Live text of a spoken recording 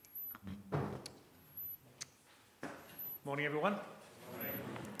Morning, everyone.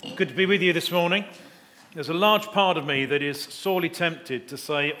 Good to be with you this morning. There's a large part of me that is sorely tempted to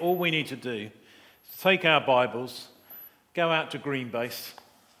say all we need to do is take our Bibles, go out to Greenbase,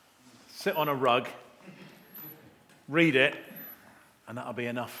 sit on a rug, read it, and that'll be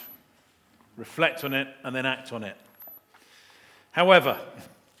enough. Reflect on it and then act on it. However,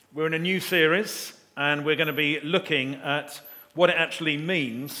 we're in a new series and we're going to be looking at what it actually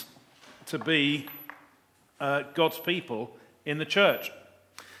means to be God's people in the church.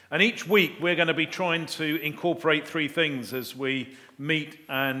 And each week we're going to be trying to incorporate three things as we meet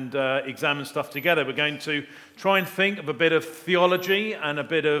and examine stuff together. We're going to try and think of a bit of theology and a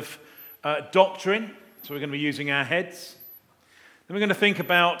bit of doctrine. So we're going to be using our heads. Then we're going to think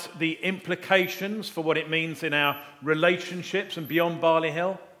about the implications for what it means in our relationships and beyond Barley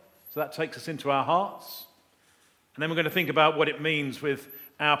Hill. So that takes us into our hearts. And then we're going to think about what it means with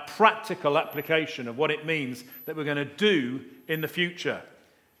our practical application of what it means that we're going to do in the future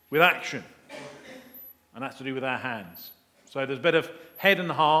with action. And that's to do with our hands. So there's a bit of head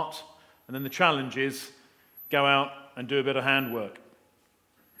and heart, and then the challenge is go out and do a bit of handwork.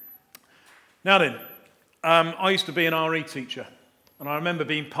 Now then, I used to be an RE teacher, and I remember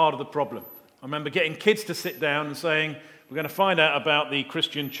being part of the problem. I remember getting kids to sit down and saying, we're going to find out about the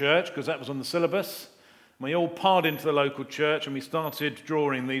Christian church, because that was on the syllabus. We all piled into the local church and we started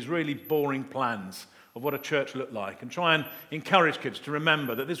drawing these really boring plans of what a church looked like and try and encourage kids to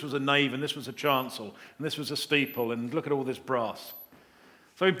remember that this was a nave and this was a chancel and this was a steeple and look at all this brass.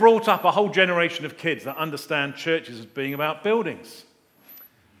 So we brought up a whole generation of kids that understand churches as being about buildings.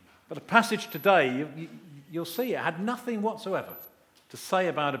 But the passage today, you'll see it had nothing whatsoever to say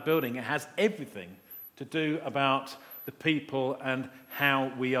about a building. It has everything to do about the people and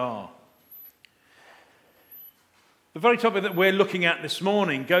how we are. The very topic that we're looking at this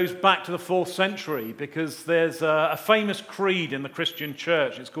morning goes back to the 4th century because there's a famous creed in the Christian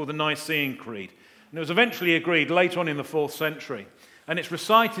church. It's called the Nicene Creed. And it was eventually agreed later on in the 4th century. And it's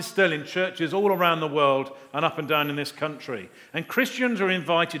recited still in churches all around the world and up and down in this country. And Christians are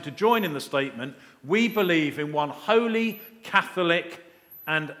invited to join in the statement, we believe in one holy, Catholic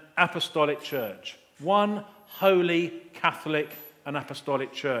and apostolic church. One holy, Catholic and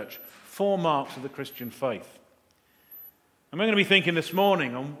apostolic church. 4 marks of the Christian faith. And we're going to be thinking this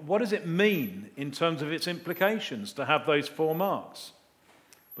morning on what does it mean in terms of its implications to have those 4 marks.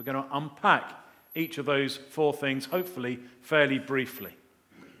 We're going to unpack each of those 4 things, hopefully fairly briefly.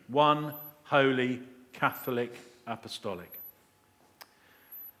 One, holy, Catholic, apostolic.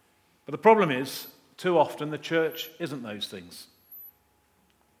 But the problem is, too often the church isn't those things.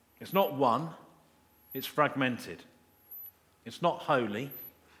 It's not one, it's fragmented. It's not holy,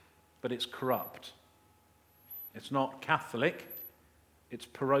 but it's corrupt. It's not Catholic, it's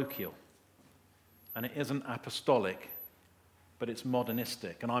parochial. And it isn't apostolic, but it's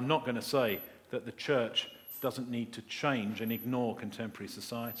modernistic. And I'm not going to say that the church doesn't need to change and ignore contemporary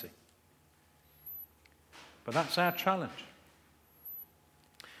society. But that's our challenge.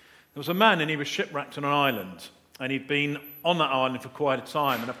 There was a man and he was shipwrecked on an island. And he'd been on that island for quite a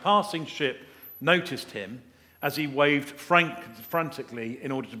time. And a passing ship noticed him as he waved frantically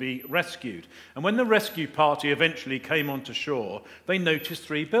in order to be rescued. And when the rescue party eventually came onto shore, they noticed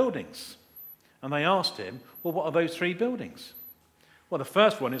 3 buildings. And they asked him, well, what are those 3 buildings? Well, the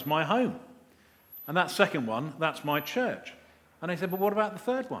first one is my home. And that second one, that's my church. And they said, well, what about the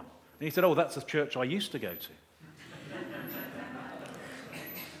third one? And he said, oh, that's the church I used to go to.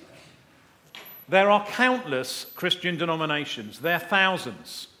 There are countless Christian denominations. There are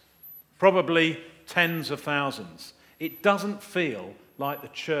thousands, probably tens of thousands. It doesn't feel like the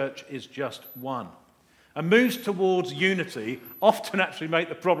church is just one. And moves towards unity often actually make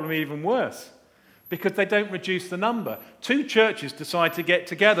the problem even worse because they don't reduce the number. 2 churches decide to get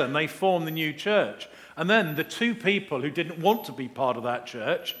together and they form the new church. And then the 2 people who didn't want to be part of that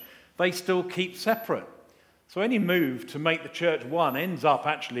church, they still keep separate. So any move to make the church one ends up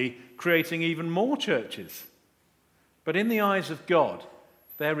actually creating even more churches. But in the eyes of God,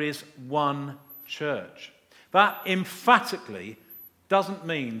 there is one church. That emphatically doesn't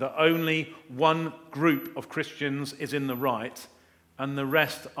mean that only one group of Christians is in the right and the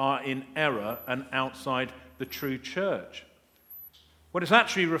rest are in error and outside the true church. What it's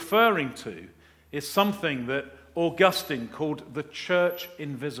actually referring to is something that Augustine called the church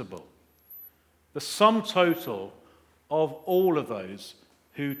invisible. The sum total of all of those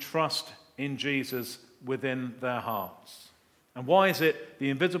who trust in Jesus within their hearts. And why is it the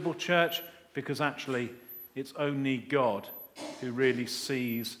invisible church? Because actually, it's only God who really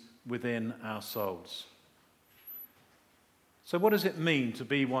sees within our souls. So what does it mean to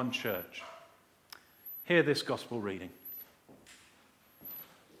be one church? Hear this gospel reading.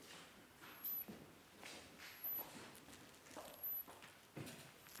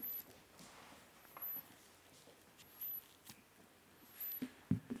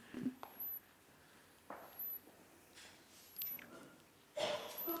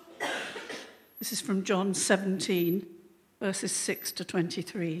 This is from John 17, verses 6 to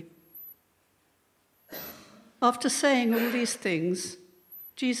 23. After saying all these things,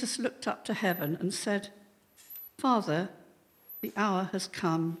 Jesus looked up to heaven and said, "Father, the hour has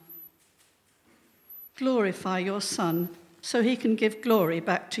come. Glorify your Son, so he can give glory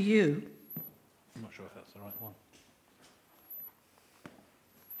back to you." I'm not sure if that's the right one.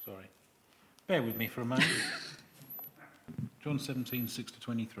 Sorry. Bear with me for a moment. John 17, 6 to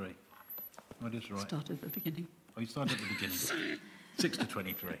 23. Oh, it is right. Start at the beginning. Oh, you started at the beginning. 6 to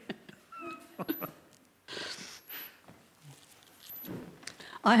 23.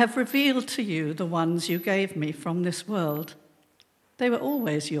 I have revealed to you the ones you gave me from this world. They were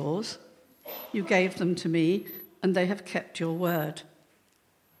always yours. You gave them to me, and they have kept your word.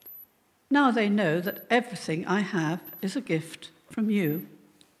 Now they know that everything I have is a gift from you,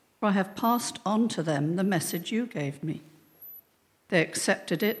 for I have passed on to them the message you gave me. They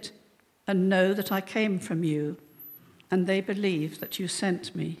accepted it and know that I came from you, and they believe that you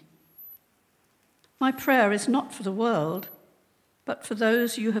sent me. My prayer is not for the world, but for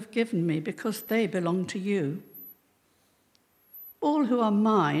those you have given me, because they belong to you. All who are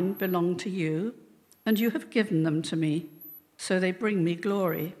mine belong to you, and you have given them to me, so they bring me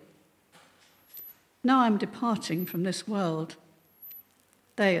glory. Now I'm departing from this world.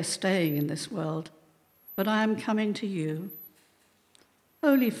 They are staying in this world, but I am coming to you.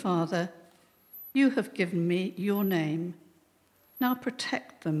 Holy Father, you have given me your name. Now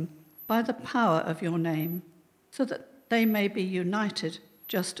protect them by the power of your name, so that they may be united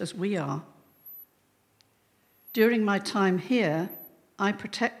just as we are. During my time here, I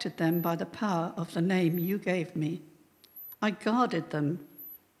protected them by the power of the name you gave me. I guarded them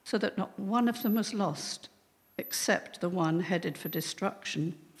so that not one of them was lost, except the one headed for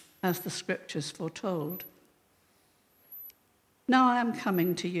destruction, as the scriptures foretold. Now I am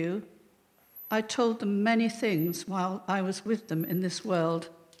coming to you. I told them many things while I was with them in this world,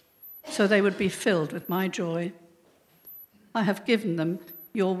 so they would be filled with my joy. I have given them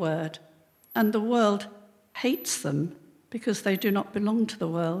your word, and the world hates them because they do not belong to the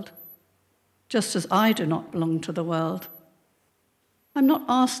world, just as I do not belong to the world. I'm not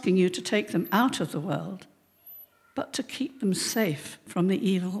asking you to take them out of the world, but to keep them safe from the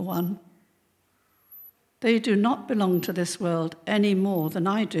evil one. They do not belong to this world any more than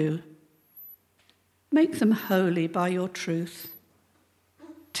I do. Make them holy by your truth.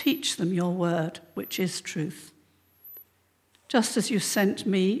 Teach them your word, which is truth. Just as you sent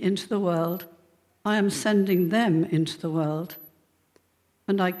me into the world, I am sending them into the world,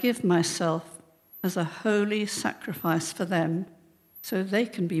 and I give myself as a holy sacrifice for them, so they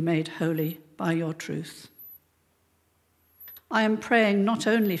can be made holy by your truth. I am praying not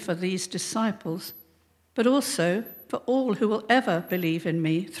only for these disciples, but also for all who will ever believe in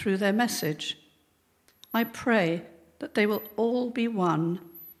me through their message. I pray that they will all be one,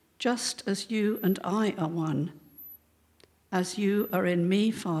 just as you and I are one. As you are in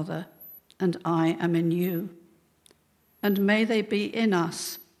me, Father, and I am in you. And may they be in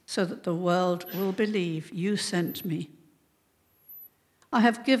us, so that the world will believe you sent me. I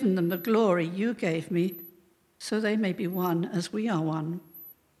have given them the glory you gave me, so they may be one as we are one.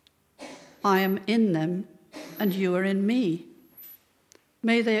 I am in them, and you are in me.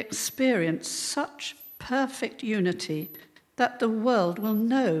 May they experience such perfect unity that the world will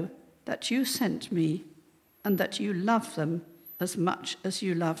know that you sent me and that you love them as much as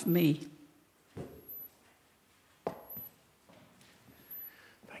you love me.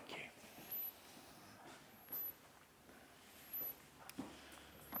 Thank you.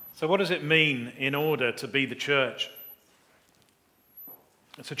 So what does it mean in order to be the church?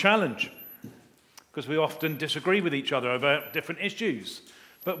 It's a challenge, because we often disagree with each other about different issues.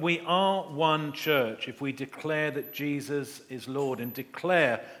 But we are one church if we declare that Jesus is Lord, and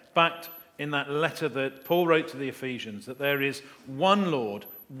declare, back in that letter that Paul wrote to the Ephesians, that there is one Lord,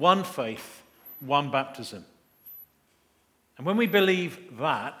 one faith, one baptism. And when we believe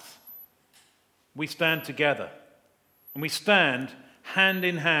that, we stand together. And we stand hand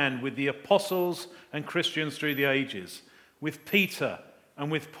in hand with the apostles and Christians through the ages, with Peter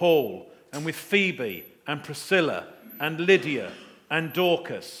and with Paul and with Phoebe and Priscilla and Lydia and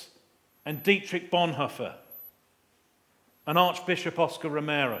Dorcas and Dietrich Bonhoeffer and Archbishop Oscar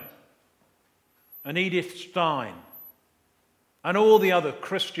Romero and Edith Stein and all the other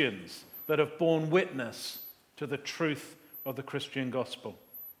Christians that have borne witness to the truth of the Christian gospel.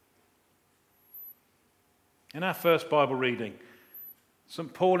 In our first Bible reading,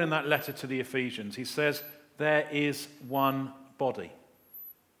 St. Paul in that letter to the Ephesians, he says, there is one body.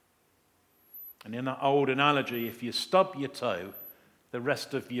 And in that old analogy, if you stub your toe, the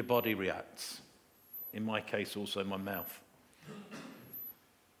rest of your body reacts. in my case also my mouth.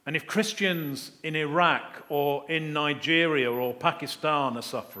 And if Christians in Iraq or in Nigeria or Pakistan are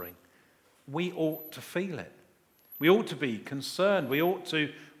suffering, we ought to feel it. We ought to be concerned. We ought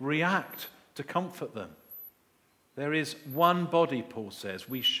to react to comfort them. There is one body, Paul says.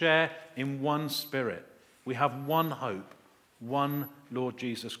 We share in one spirit. We have one hope, one Lord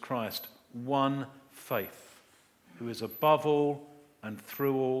Jesus Christ, one faith, who is above all and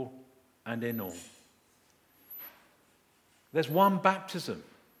through all and in all. There's one baptism.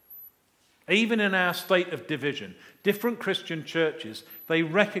 Even in our state of division, different Christian churches, they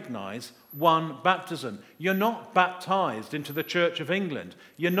recognize one baptism. You're not baptized into the Church of England.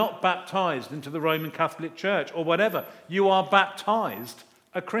 You're not baptized into the Roman Catholic Church or whatever. You are baptized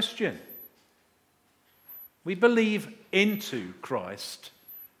a Christian. We believe into Christ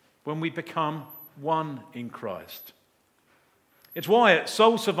when we become one in Christ. It's why at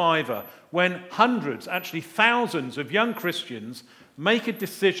Soul Survivor, when hundreds, actually thousands of young Christians make a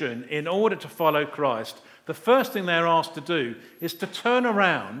decision in order to follow Christ, the first thing they're asked to do is to turn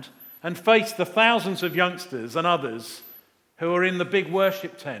around and face the thousands of youngsters and others who are in the big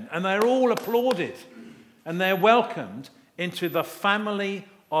worship tent. And they're all applauded and they're welcomed into the family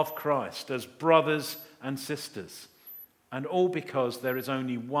of Christ as brothers and sisters. And all because there is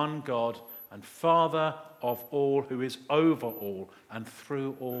only one God and Father of all, who is over all and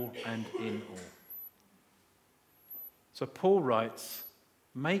through all and in all. So Paul writes,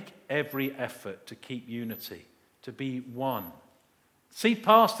 make every effort to keep unity, to be one. See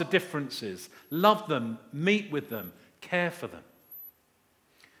past the differences, love them, meet with them, care for them.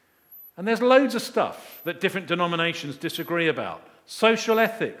 And there's loads of stuff that different denominations disagree about. Social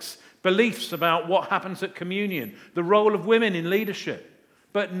ethics, beliefs about what happens at communion, the role of women in leadership.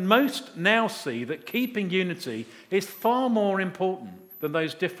 But most now see that keeping unity is far more important than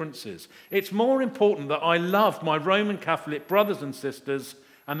those differences. It's more important that I love my Roman Catholic brothers and sisters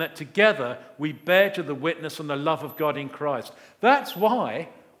and that together we bear to the witness and the love of God in Christ. That's why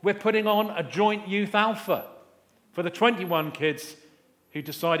we're putting on a joint youth alpha for the 21 kids who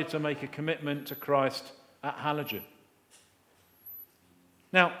decided to make a commitment to Christ at Halligen.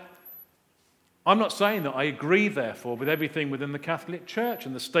 Now, I'm not saying that I agree, therefore, with everything within the Catholic Church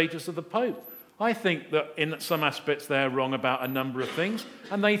and the status of the Pope. I think that in some aspects they're wrong about a number of things,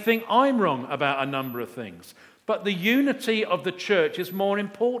 and they think I'm wrong about a number of things. But the unity of the Church is more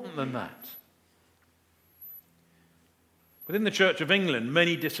important than that. Within the Church of England,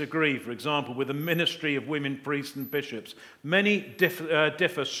 many disagree, for example, with the ministry of women priests and bishops. Many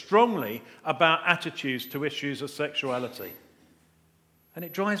differ strongly about attitudes to issues of sexuality. And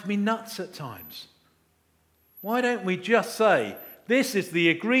it drives me nuts at times. Why don't we just say, this is the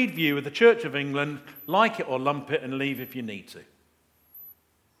agreed view of the Church of England, like it or lump it and leave if you need to?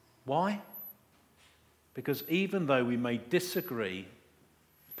 Why? Because even though we may disagree,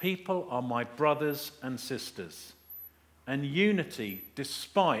 people are my brothers and sisters. And unity,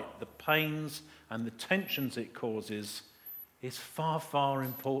 despite the pains and the tensions it causes, is far, far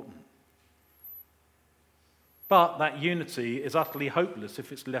important. But that unity is utterly hopeless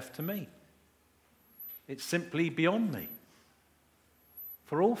if it's left to me. It's simply beyond me.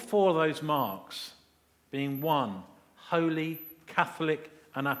 For all four of those marks, being one, holy, Catholic,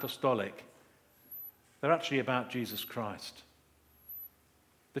 and apostolic, they're actually about Jesus Christ.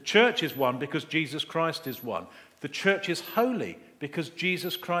 The church is one because Jesus Christ is one. The church is holy because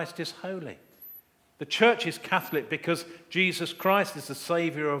Jesus Christ is holy. The church is Catholic because Jesus Christ is the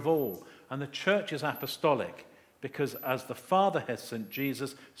Saviour of all. And the church is apostolic because as the Father has sent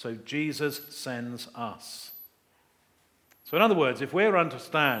Jesus, so Jesus sends us. So in other words, if we're to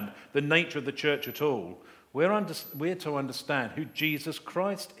understand the nature of the church at all, we're to understand who Jesus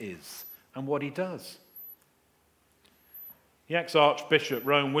Christ is and what he does. The ex-Archbishop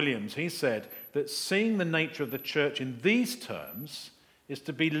Rowan Williams, he said that seeing the nature of the church in these terms is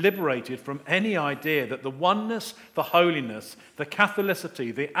to be liberated from any idea that the oneness, the holiness, the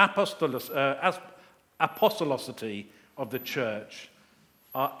Catholicity, the apostolosity of the church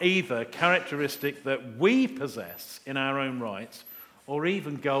are either characteristic that we possess in our own rights or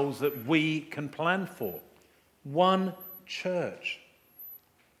even goals that we can plan for. One church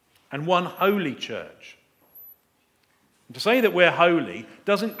and one holy church. And to say that we're holy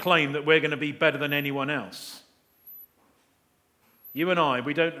doesn't claim that we're going to be better than anyone else. You and I,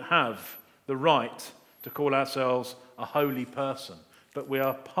 we don't have the right to call ourselves a holy person, but we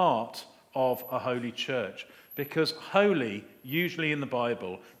are part of a holy church. Because holy, usually in the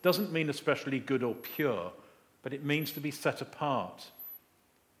Bible, doesn't mean especially good or pure, but it means to be set apart.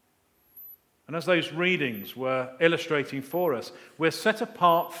 And as those readings were illustrating for us, we're set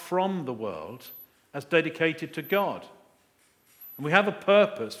apart from the world as dedicated to God. And we have a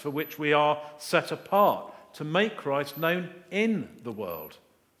purpose for which we are set apart, to make Christ known in the world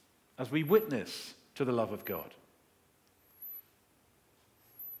as we witness to the love of God.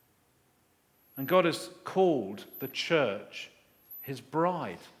 And God has called the church his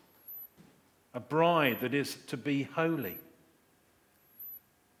bride, a bride that is to be holy.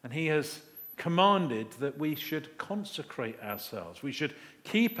 And he has commanded that we should consecrate ourselves. We should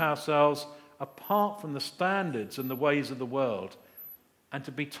keep ourselves apart from the standards and the ways of the world, and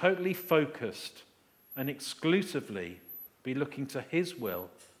to be totally focused and exclusively be looking to his will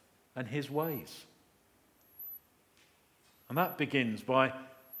and his ways. And that begins by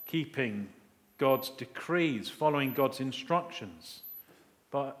keeping God's decrees, following God's instructions,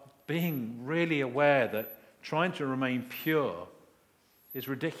 but being really aware that trying to remain pure is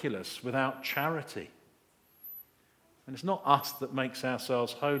ridiculous without charity. And it's not us that makes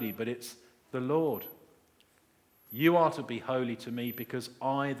ourselves holy, but it's the Lord. You are to be holy to me because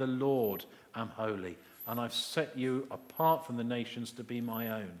I, the Lord, am holy, and I've set you apart from the nations to be my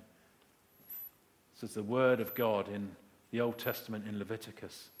own. This is the word of God in the Old Testament in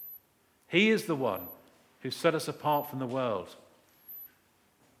Leviticus. He is the one who set us apart from the world.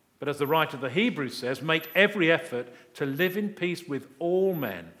 But as the writer of the Hebrews says, make every effort to live in peace with all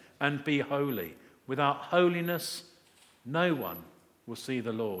men and be holy. Without holiness, no one will see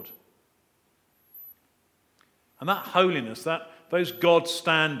the Lord. And that holiness, those God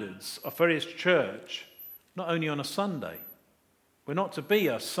standards are for his church, not only on a Sunday. We're not to be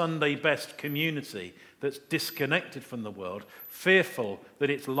a Sunday best community that's disconnected from the world, fearful that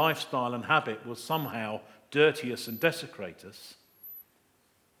its lifestyle and habit will somehow dirty us and desecrate us.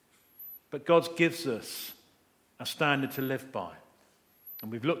 But God gives us a standard to live by.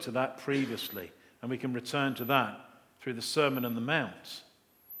 And we've looked at that previously, and we can return to that through the Sermon on the Mount.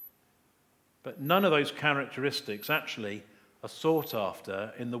 But none of those characteristics actually are sought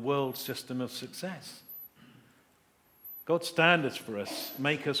after in the world system of success. God's standards for us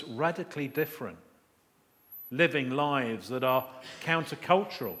make us radically different, living lives that are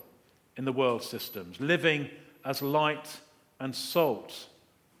countercultural in the world systems, living as light and salt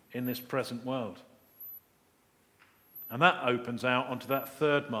in this present world. And that opens out onto that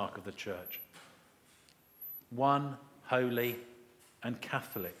third mark of the church. One, holy, and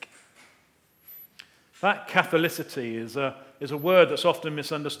Catholic. That Catholicity is a word that's often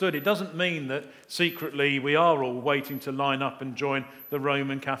misunderstood. It doesn't mean that secretly we are all waiting to line up and join the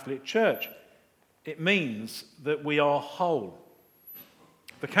Roman Catholic Church. It means that we are whole.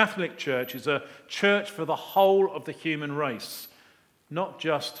 The Catholic Church is a church for the whole of the human race, not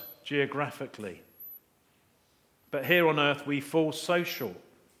just geographically. But here on earth we fall social.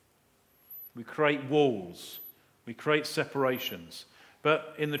 We create walls. We create separations.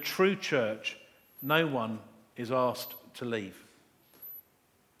 But in the true church, no one is asked to leave.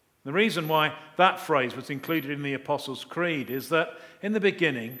 The reason why that phrase was included in the Apostles' Creed is that in the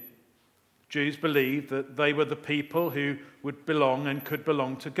beginning, Jews believed that they were the people who would belong and could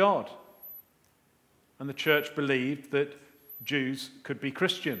belong to God. And the church believed that Jews could be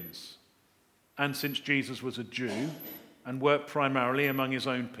Christians. And since Jesus was a Jew and worked primarily among his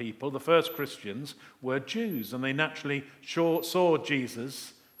own people, the first Christians were Jews, and they naturally saw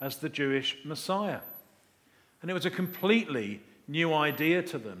Jesus as the Jewish Messiah. And it was a completely new idea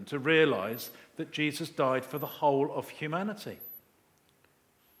to them to realize that Jesus died for the whole of humanity,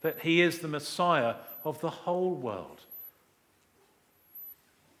 that he is the Messiah of the whole world.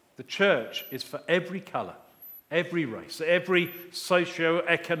 The church is for every color, every race, every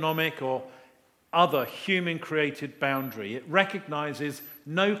socio-economic or other human-created boundary. It recognizes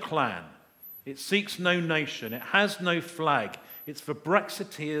no clan. It seeks no nation. It has no flag. It's for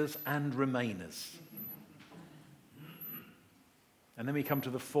Brexiteers and Remainers. And then we come to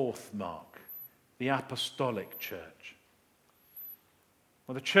the fourth mark, the apostolic church.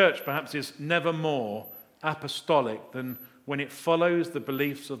 Well, the church perhaps is never more apostolic than when it follows the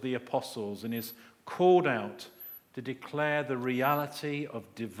beliefs of the apostles and is called out to declare the reality of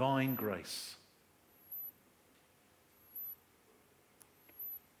divine grace.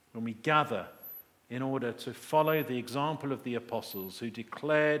 When we gather in order to follow the example of the apostles who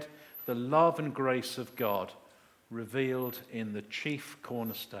declared the love and grace of God revealed in the chief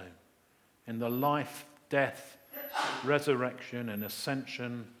cornerstone, in the life, death, resurrection, and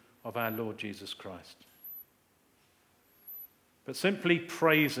ascension of our Lord Jesus Christ. But simply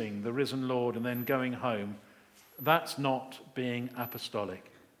praising the risen Lord and then going home, that's not being apostolic.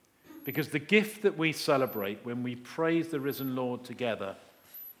 Because the gift that we celebrate when we praise the risen Lord together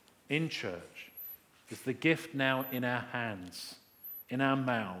in church is the gift now in our hands, in our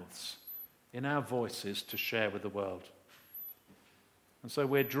mouths, in our voices to share with the world. And so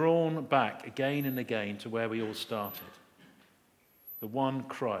we're drawn back again and again to where we all started. The one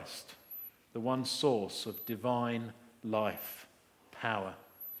Christ, the one source of divine life, power.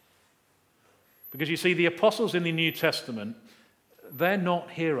 Because you see, the apostles in the New Testament, they're not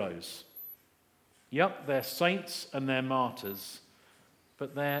heroes. Yep, they're saints and they're martyrs,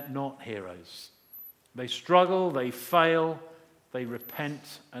 but they're not heroes. They struggle, they fail, they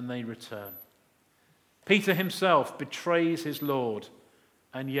repent, and they return. Peter himself betrays his Lord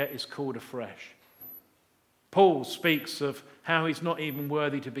and yet is called afresh. Paul speaks of how he's not even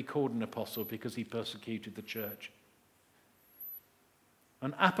worthy to be called an apostle because he persecuted the church.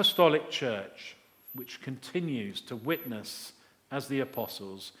 An apostolic church which continues to witness as the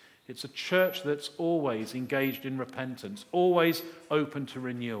apostles, it's a church that's always engaged in repentance, always open to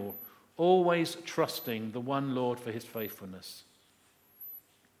renewal, always trusting the one Lord for his faithfulness.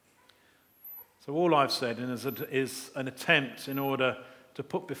 So all I've said is an attempt in order to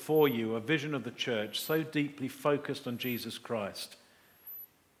put before you a vision of the church so deeply focused on Jesus Christ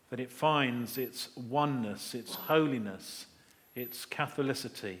that it finds its oneness, its holiness, its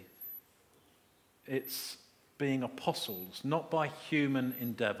Catholicity, its being apostles, not by human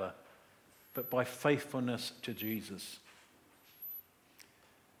endeavour, but by faithfulness to Jesus.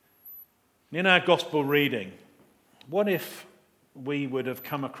 In our gospel reading, what if we would have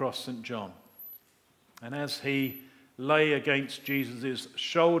come across St. John, and as he lay against Jesus'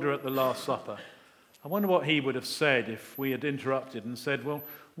 shoulder at the Last Supper, I wonder what he would have said if we had interrupted and said, well,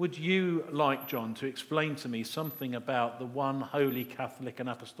 would you like, John, to explain to me something about the one holy Catholic and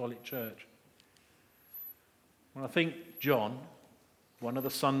Apostolic Church? Well, I think John, one of the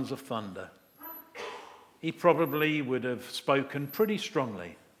sons of thunder, he probably would have spoken pretty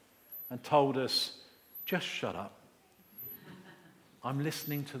strongly and told us, just shut up. I'm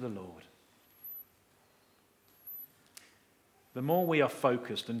listening to the Lord. The more we are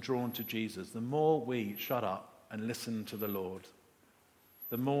focused and drawn to Jesus, the more we shut up and listen to the Lord,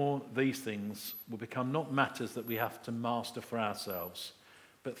 the more these things will become not matters that we have to master for ourselves,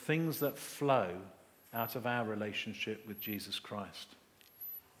 but things that flow out of our relationship with Jesus Christ.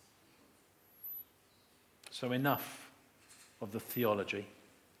 So enough of the theology.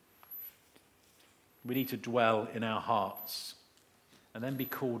 We need to dwell in our hearts and then be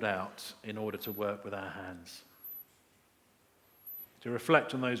called out in order to work with our hands. To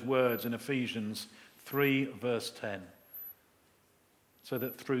reflect on those words in Ephesians 3 verse 10. So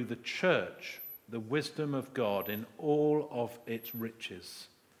that through the church, the wisdom of God in all of its riches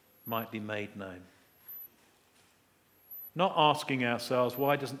might be made known. Not asking ourselves,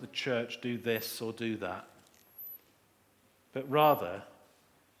 why doesn't the church do this or do that? But rather,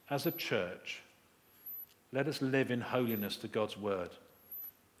 as a church, let us live in holiness to God's word,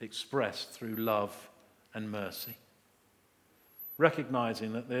 expressed through love and mercy.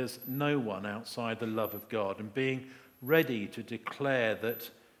 Recognizing that there's no one outside the love of God and being ready to declare that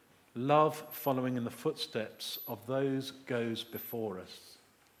love following in the footsteps of those goes before us.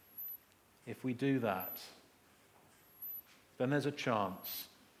 If we do that, then there's a chance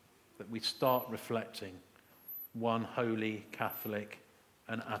that we start reflecting one holy, Catholic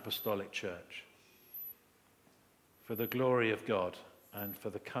and Apostolic Church for the glory of God and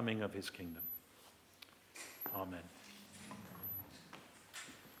for the coming of his kingdom. Amen.